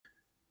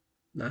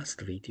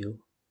Last video,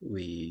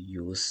 we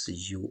use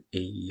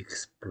UA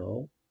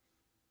Explore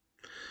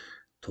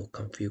to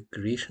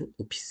configuration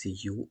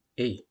OPC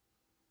UA.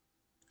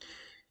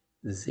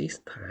 This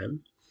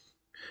time,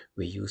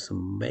 we use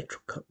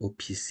Matrikon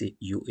OPC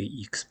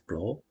UA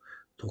Explore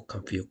to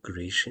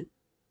configuration.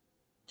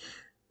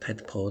 Tia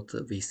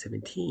Portal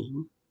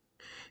V17,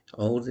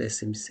 all the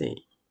same thing.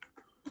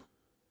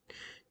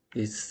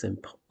 It's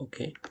simple,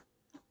 okay?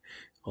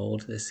 All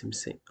the same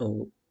thing.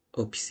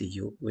 OPC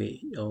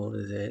UA, all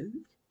the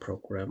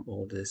program,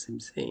 all the same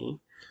thing.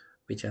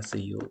 We just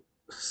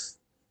use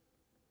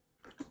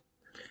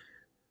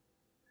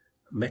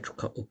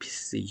Matrikon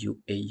OPC UA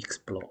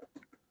Explore.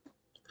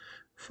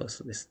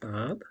 First we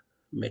start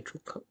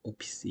Matrikon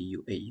OPC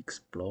UA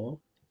Explore.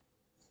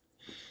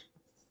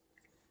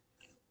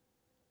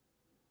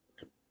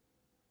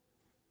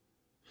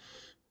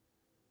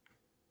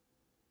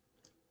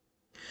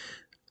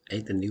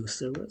 Add new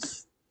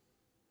servers.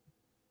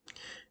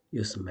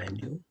 Use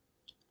menu.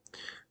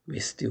 We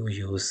still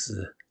use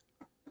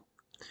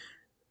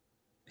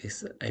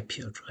this IP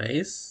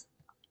address.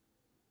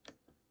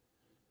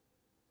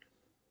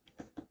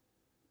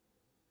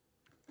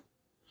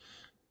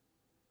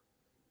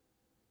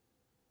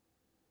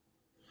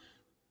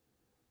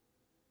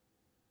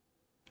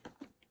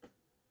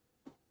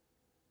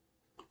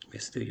 We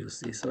still use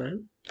this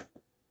one.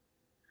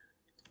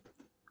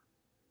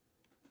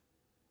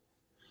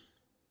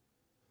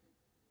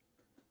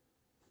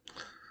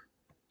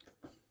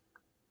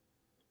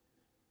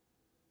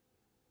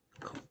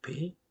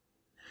 Copy.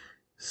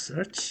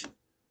 Search.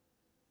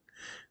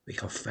 We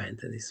can find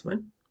this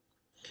one.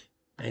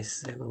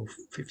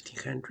 9750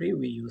 country.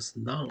 We use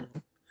none.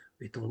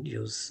 We don't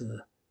use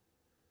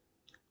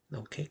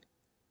okay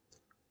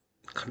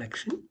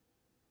connection.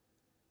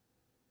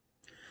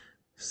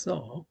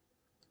 So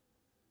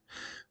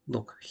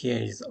look,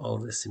 here is all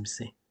the same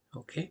thing.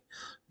 Okay,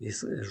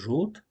 this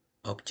root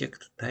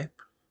object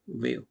type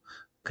view.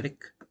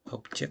 Click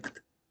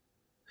object.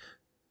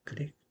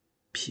 Click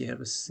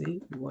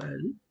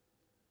PLC1.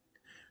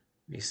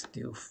 We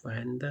still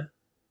find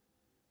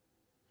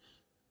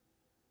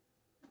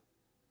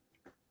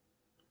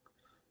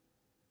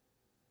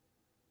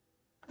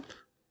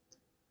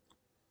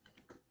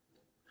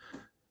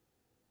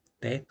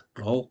that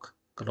block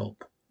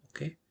globe.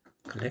 Okay,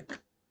 click.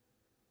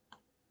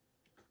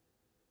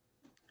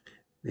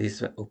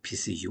 This is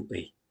OPC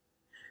UA.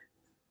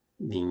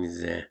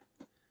 Means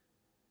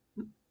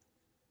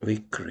we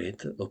create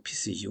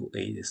OPC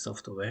UA the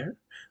software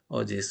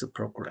or this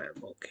program.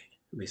 Okay,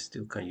 we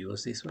still can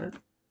use this one.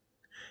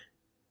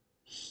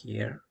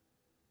 Here,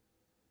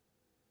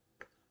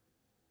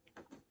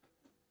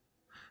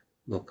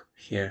 look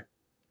here,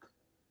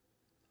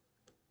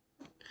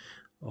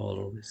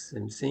 all the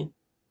same thing.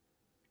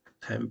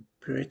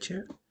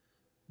 Temperature,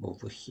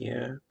 move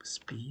here,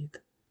 speed,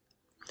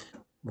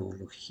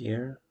 move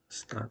here,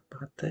 start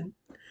button,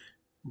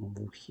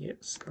 move here,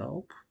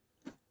 stop,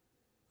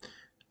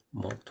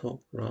 motor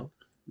run.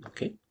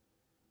 Okay,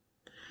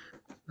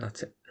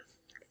 that's it.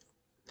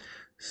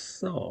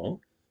 So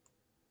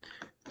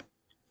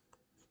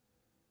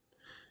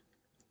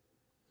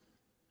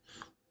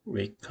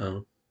we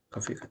can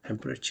configure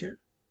temperature.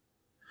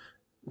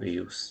 We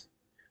use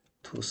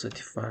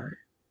 235,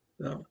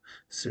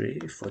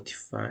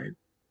 345.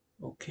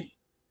 Okay,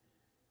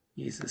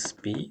 is the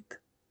speed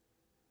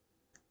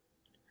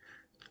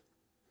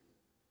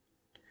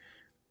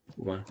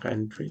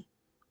 100.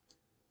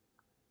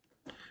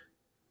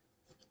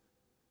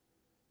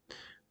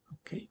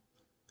 Okay,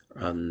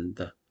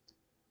 and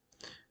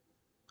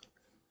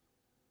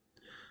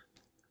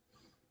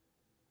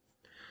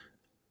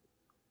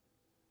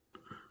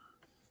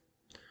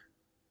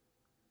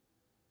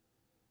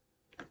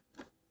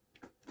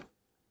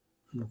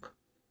look,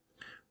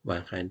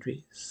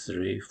 100,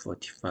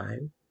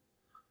 345.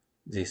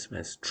 This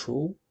one's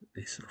true,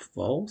 this is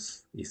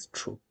false, is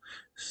true.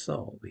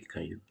 So we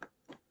can use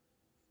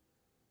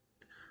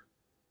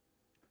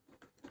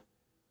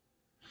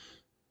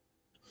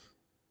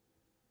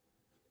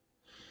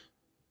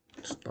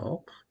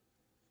stop.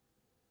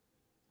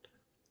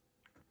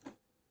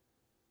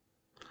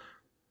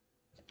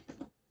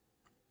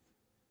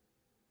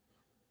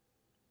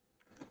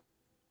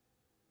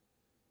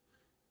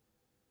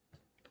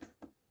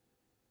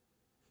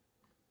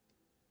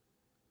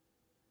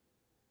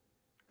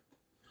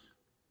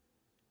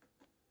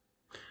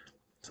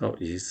 So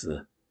is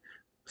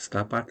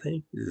start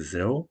button is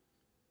 0,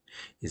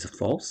 is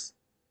false.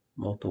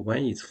 Motor 1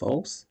 is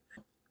false.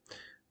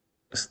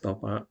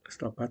 Stop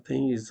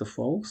button is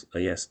false.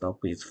 Yes, stop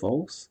is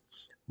false.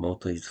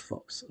 Motor is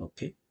false.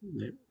 Okay.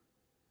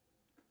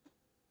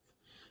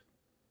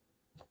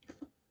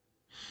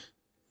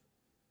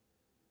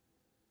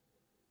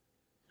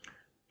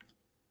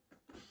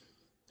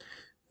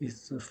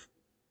 It's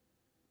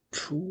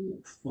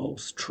true,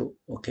 false, true.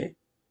 Okay.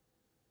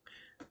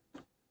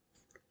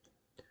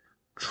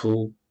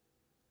 True,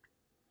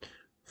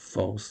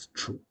 false,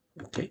 true.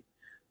 Okay.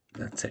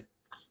 That's it.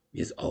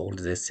 It's all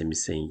the same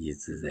thing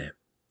is the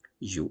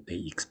UA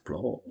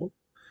Explore.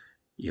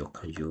 you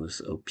can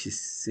use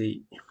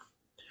OPC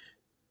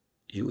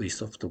UA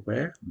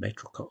software,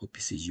 Matrikon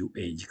OPC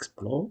UA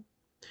Explore,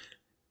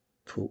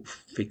 to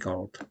figure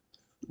out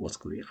what's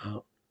going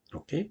on.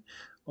 Okay.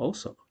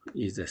 Also,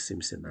 is the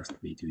same thing last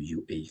video,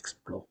 UA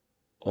Explore.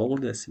 All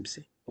the same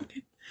thing.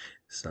 Okay.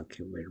 Thank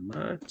you very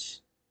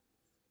much.